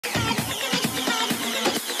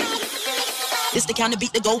It's the kind of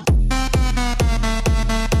beat that go.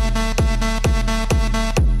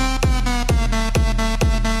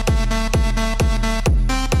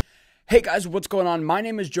 Hey guys, what's going on? My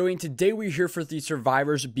name is Joey, and today we're here for the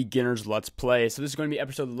Survivors Beginners Let's Play. So this is going to be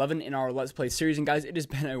episode 11 in our Let's Play series, and guys, it has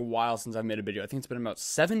been a while since I've made a video. I think it's been about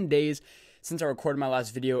 7 days since I recorded my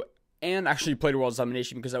last video, and actually played World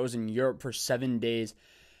Zombination because I was in Europe for 7 days.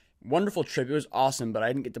 Wonderful trip, it was awesome, but I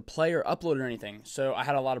didn't get to play or upload or anything. So I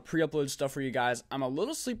had a lot of pre-upload stuff for you guys. I'm a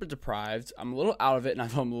little sleep deprived, I'm a little out of it, and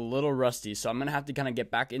I'm a little rusty, so I'm going to have to kind of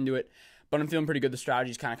get back into it. But I'm feeling pretty good. The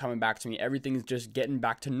strategy's kind of coming back to me. Everything's just getting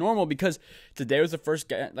back to normal because today was the first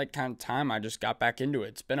kind of time I just got back into it.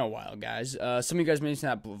 It's been a while, guys. Some of you guys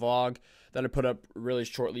mentioned that vlog that I put up really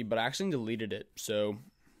shortly, but I actually deleted it. So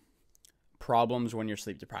problems when you're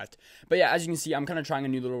sleep deprived. But yeah, as you can see, I'm kind of trying a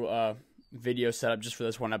new little video setup just for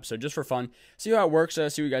this one episode, just for fun. See how it works. See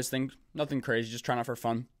what you guys think. Nothing crazy, just trying out for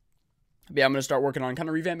fun. But yeah, I'm going to start working on kind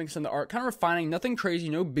of revamping some of the art, kind of refining, nothing crazy,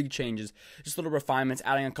 no big changes, just little refinements,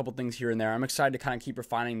 adding a couple things here and there. I'm excited to kind of keep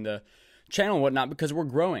refining the channel and whatnot because we're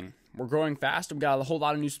growing. We're growing fast. We've got a whole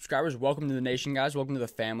lot of new subscribers. Welcome to the nation, guys. Welcome to the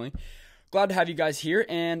family. Glad to have you guys here,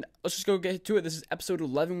 and let's just go get to it. This is episode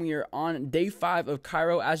 11. We are on day 5 of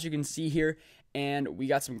Cairo, as you can see here, and we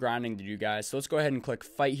got some grinding to do, guys. So let's go ahead and click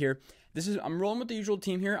fight here. I'm rolling with the usual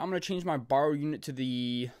team here. I'm going to change my borrow unit to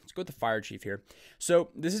let's go with the fire chief here. So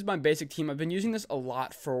this is my basic team. I've been using this a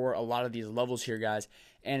lot for a lot of these levels here, guys,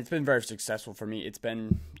 and it's been very successful for me. It's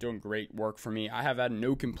been doing great work for me. I have had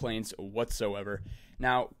no complaints whatsoever.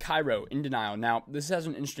 Now, Cairo, in denial. Now, this has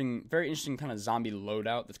an very interesting kind of zombie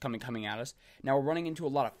loadout that's coming at us. Now, we're running into a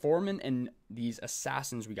lot of foremen and these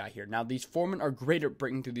assassins we got here. Now, these foremen are great at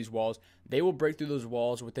breaking through these walls. They will break through those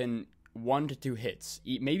walls within 1 to 2 hits,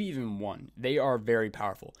 maybe even 1. They are very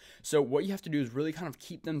powerful. So what you have to do is really kind of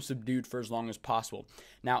keep them subdued for as long as possible.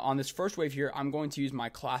 Now on this first wave here, I'm going to use my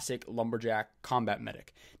classic lumberjack combat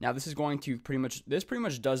medic. Now this is going to pretty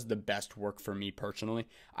much does the best work for me personally.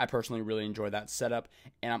 I personally really enjoy that setup,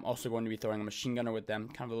 and I'm also going to be throwing a machine gunner with them,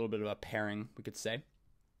 kind of a little bit of a pairing, we could say. I'm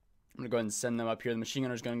going to go ahead and send them up here. The machine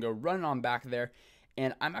gunner is going to go run on back there.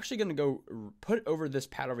 And I'm actually going to go put over this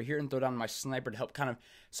pad over here and throw down my sniper to help kind of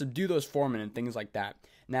subdue those foremen and things like that.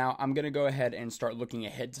 Now, I'm going to go ahead and start looking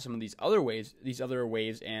ahead to some of these other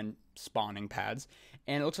waves and spawning pads.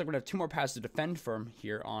 And it looks like we're going to have 2 more pads to defend from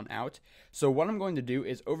here on out. So what I'm going to do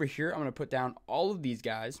is over here, I'm going to put down all of these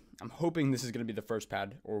guys. I'm hoping this is going to be the first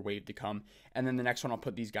pad or wave to come. And then the next one, I'll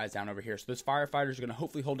put these guys down over here. So those firefighters are going to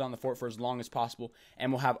hopefully hold down the fort for as long as possible.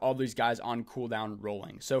 And we'll have all these guys on cooldown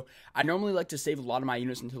rolling. So I normally like to save a lot of my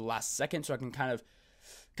units until the last second so I can kind of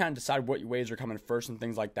decide what waves are coming first and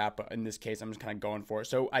things like that, but in this case, I'm just kind of going for it.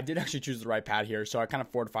 So I did actually choose the right pad here, so I kind of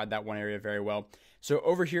fortified that one area very well. So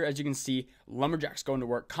over here, as you can see, lumberjack's going to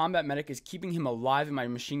work. Combat medic is keeping him alive, and my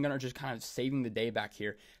machine gunner just kind of saving the day back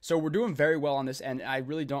here. So we're doing very well on this, and I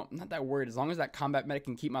really I'm not that worried. As long as that combat medic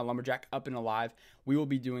can keep my lumberjack up and alive, we will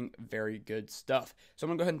be doing very good stuff. So I'm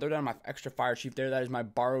going to go ahead and throw down my extra fire chief there. That is my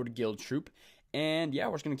borrowed guild troop. And yeah,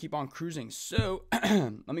 we're just going to keep on cruising. So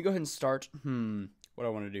let me go ahead and start. What I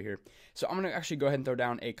want to do here. So I'm going to actually go ahead and throw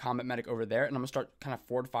down a combat medic over there, and I'm going to start kind of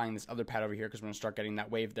fortifying this other pad over here because we're going to start getting that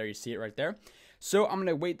wave there. You see it right there. So I'm going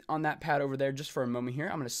to wait on that pad over there just for a moment here.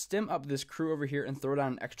 I'm going to stem up this crew over here and throw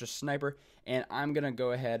down an extra sniper, and I'm going to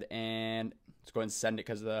go ahead and let's go ahead and send it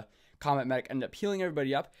because the combat medic ended up healing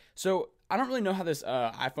everybody up. So I don't really know how this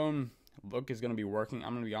iPhone look is going to be working.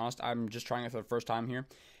 I'm going to be honest. I'm just trying it for the first time here,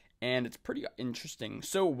 and it's pretty interesting.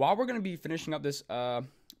 So while we're going to be finishing up this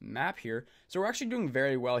map here, so we're actually doing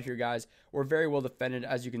very well here, guys. We're very well defended,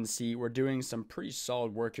 as you can see. We're doing some pretty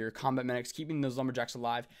solid work here. Combat medics, keeping those lumberjacks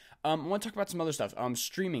alive. I want to talk about some other stuff.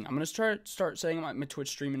 Streaming. I'm going to start setting up my Twitch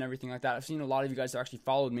stream and everything like that. I've seen a lot of you guys that actually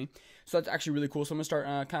followed me, so that's actually really cool. So I'm going to start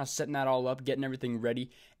kind of setting that all up, getting everything ready,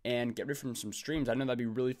 and get ready for some streams. I know that'd be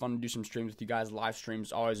really fun to do some streams with you guys. Live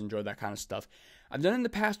streams, always enjoyed that kind of stuff. I've done it in the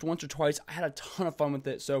past once or twice. I had a ton of fun with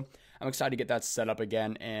it, so I'm excited to get that set up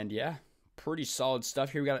again, and yeah. Pretty solid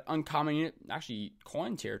stuff here. We got an uncommon unit, actually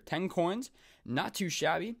coins here, 10 coins, not too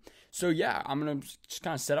shabby. So yeah, I'm gonna just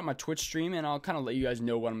kind of set up my Twitch stream, and I'll kind of let you guys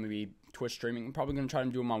know what I'm gonna be Twitch streaming. I'm probably gonna try to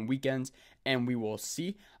do them on weekends, and we will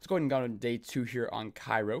see. Let's go ahead and go on day 2 here on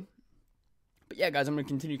Cairo. But yeah, guys, I'm gonna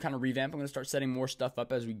continue kind of revamp. I'm gonna start setting more stuff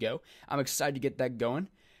up as we go. I'm excited to get that going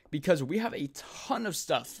because we have a ton of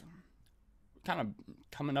stuff kind of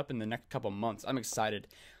coming up in the next couple months. I'm excited.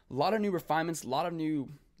 A lot of new refinements, a lot of new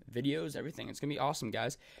videos, everything. It's gonna be awesome,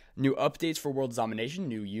 guys. New updates for World Zombination,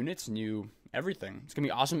 new units, new everything. It's going to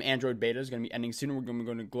be awesome. Android beta is going to be ending soon. We're going to be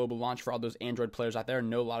going to global launch for all those Android players out there. I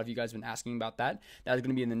know a lot of you guys have been asking about that. That is going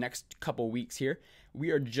to be in the next couple weeks here.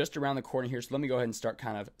 We are just around the corner here, so let me go ahead and start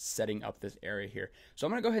kind of setting up this area here. So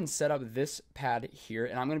I'm going to go ahead and set up this pad here,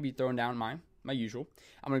 and I'm going to be throwing down my usual.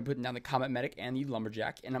 I'm going to be putting down the combat medic and the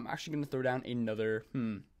lumberjack, and I'm actually going to throw down another,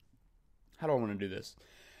 how do I want to do this?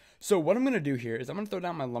 So what I'm going to do here is I'm going to throw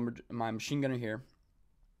down my machine gunner here,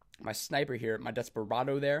 my sniper here, my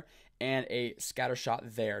desperado there, and a scatter shot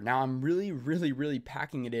there. Now I'm really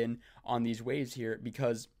packing it in on these waves here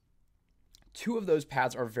because two of those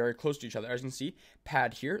pads are very close to each other. As you can see,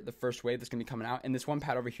 pad here, the first wave that's going to be coming out, and this one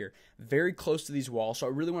pad over here, very close to these walls. So I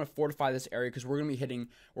really want to fortify this area because we're going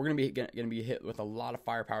to be hit with a lot of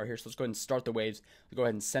firepower here. So let's go ahead and start the waves. Let's go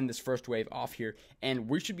ahead and send this first wave off here, and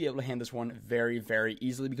we should be able to hand this one very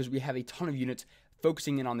easily because we have a ton of units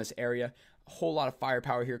focusing in on this area. A whole lot of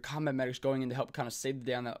firepower here. Combat medics going in to help kind of save the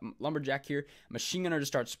day on that lumberjack here. Machine gunner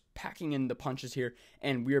just starts packing in the punches here,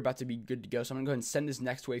 and we're about to be good to go. So I'm going to go ahead and send this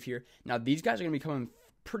next wave here. Now these guys are going to be coming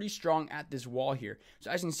pretty strong at this wall here. So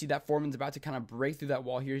as you can see, that Foreman's about to kind of break through that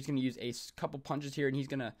wall here. He's going to use a couple punches here, and he's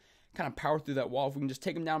going to kind of power through that wall. If we can just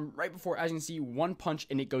take him down right before, as you can see, one punch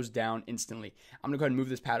and it goes down instantly. I'm going to go ahead and move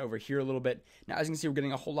this pad over here a little bit. Now, as you can see, we're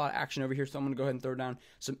getting a whole lot of action over here, so I'm going to go ahead and throw down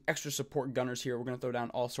some extra support gunners here. We're going to throw down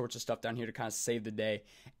all sorts of stuff down here to kind of save the day,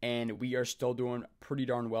 and we are still doing pretty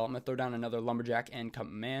darn well. I'm going to throw down another lumberjack and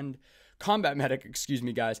combat medic, excuse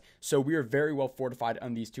me, guys. So we are very well fortified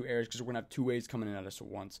on these two areas because we're going to have two waves coming in at us at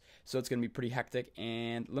once. So it's going to be pretty hectic,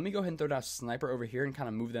 and let me go ahead and throw down a sniper over here and kind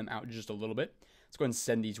of move them out just a little bit. Let's go ahead and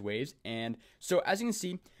send these waves. And so as you can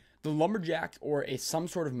see, the lumberjack or some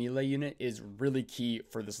sort of melee unit is really key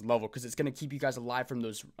for this level because it's going to keep you guys alive from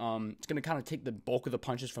those, it's going to kind of take the bulk of the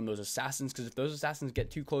punches from those assassins, because if those assassins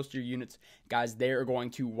get too close to your units, guys, they are going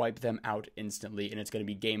to wipe them out instantly, and it's going to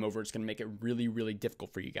be game over. It's going to make it really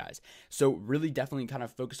difficult for you guys. So really definitely kind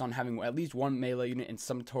of focus on having at least one melee unit and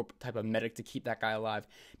some type of medic to keep that guy alive,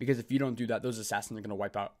 because if you don't do that, those assassins are going to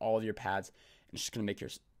wipe out all of your pads, and it's just going to make your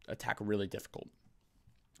attack really difficult.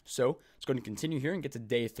 So let's go ahead and continue here and get to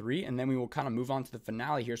day 3, and then we will kind of move on to the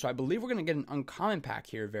finale here. So I believe we're going to get an uncommon pack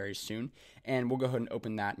here very soon, and we'll go ahead and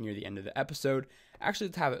open that near the end of the episode. Actually,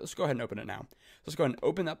 let's go ahead and open it now. Let's go ahead and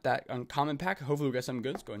open up that uncommon pack. Hopefully we'll get something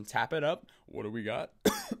good. Let's go ahead and tap it up. What do we got?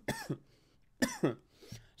 So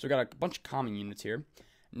we got a bunch of common units here.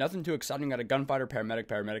 Nothing too exciting. Got a gunfighter,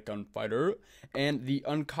 paramedic, gunfighter, and the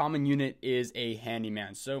uncommon unit is a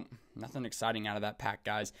handyman. So nothing exciting out of that pack,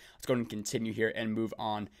 guys. Let's go ahead and continue here and move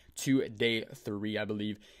on to day 3, I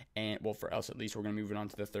believe. And well, for us at least, we're going to move on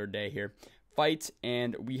to the 3rd day here. Fight,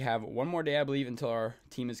 and we have one more day, I believe, until our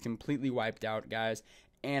team is completely wiped out, guys.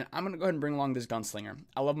 And I'm going to go ahead and bring along this gunslinger.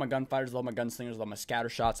 I love my gunfighters, love my gunslingers, love my scatter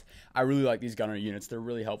shots. I really like these gunner units. They're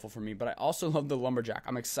really helpful for me. But I also love the lumberjack.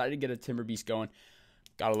 I'm excited to get a timber beast going.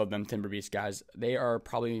 Gotta love them timber beasts, guys. They're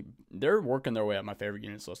working their way up my favorite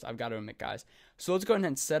units list, I've got to admit, guys. So let's go ahead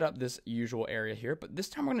and set up this usual area here, but this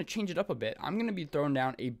time we're going to change it up a bit. I'm going to be throwing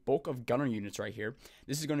down a bulk of gunner units right here.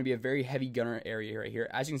 This is going to be a very heavy gunner area right here.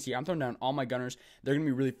 As you can see, I'm throwing down all my gunners. They're going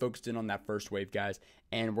to be really focused in on that first wave, guys,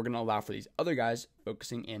 and we're going to allow for these other guys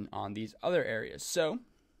focusing in on these other areas. So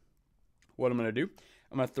what I'm going to do,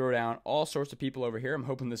 I'm going to throw down all sorts of people over here. I'm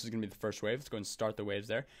hoping this is going to be the first wave. Let's go and start the waves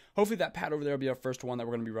there. Hopefully that pad over there will be our first one that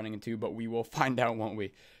we're going to be running into, but we will find out, won't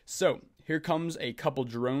we? So here comes a couple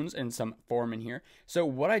drones and some foremen here. So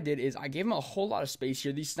what I did is I gave them a whole lot of space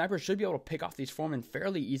here. These snipers should be able to pick off these foremen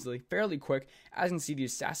fairly easily, fairly quick. As you can see, the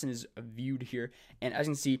assassin is viewed here. And as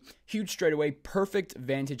you can see, huge straightaway, perfect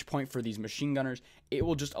vantage point for these machine gunners. It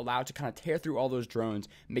will just allow to kind of tear through all those drones,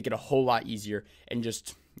 make it a whole lot easier, and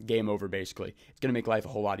just game over, basically. It's going to make life a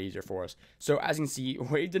whole lot easier for us. So as you can see,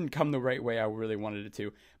 wave didn't come the right way I really wanted it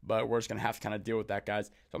to, but we're just going to have to kind of deal with that, guys.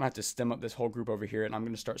 So I'm going to have to stem up this whole group over here, and I'm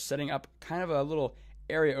going to start setting up kind of a little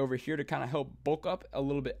area over here to kind of help bulk up a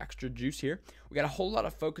little bit extra juice here. We got a whole lot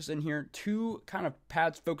of focus in here, 2 kind of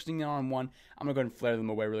pads focusing in on one. I'm going to go ahead and flare them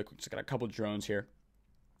away really quick. Just got a couple drones here.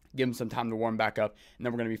 Give them some time to warm back up, and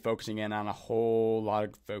then we're going to be focusing in on a whole lot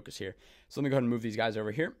of focus here. So let me go ahead and move these guys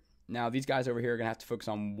over here. Now, these guys over here are going to have to focus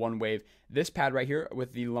on one wave. This pad right here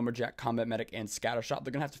with the lumberjack, combat medic, and scatter shot,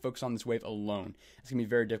 they're going to have to focus on this wave alone. It's going to be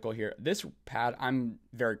very difficult here. This pad, I'm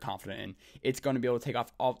very confident in. It's going to be able to take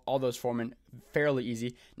off all those foremen fairly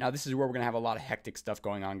easy. Now, this is where we're going to have a lot of hectic stuff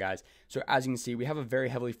going on, guys. So, as you can see, we have a very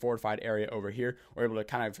heavily fortified area over here. We're able to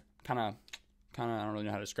kind of, I don't really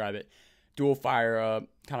know how to describe it. dual fire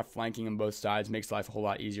kind of flanking on both sides makes life a whole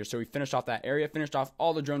lot easier. So we finished off that area, finished off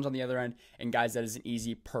all the drones on the other end, and guys, that is an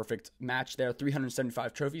easy, perfect match there.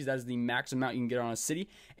 375 trophies. That is the max amount you can get on a city,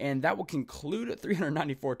 and that will conclude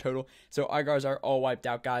 394 total. So our guys are all wiped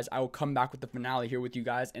out, guys. I will come back with the finale here with you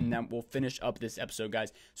guys, and then we'll finish up this episode,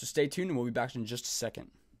 guys. So stay tuned, and we'll be back in just a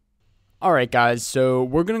second. Alright guys, so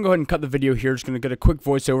we're going to go ahead and cut the video here. Just going to get a quick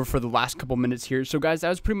voiceover for the last couple minutes here. So guys, that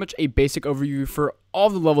was pretty much a basic overview for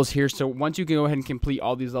all the levels here. So once you can go ahead and complete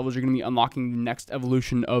all these levels, you're going to be unlocking the next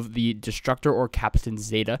evolution of the Destructor or Captain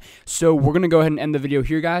Zeta. So we're going to go ahead and end the video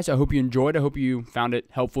here, guys. I hope you enjoyed. I hope you found it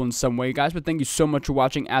helpful in some way, guys. But thank you so much for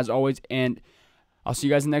watching as always, and I'll see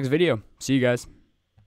you guys in the next video. See you guys.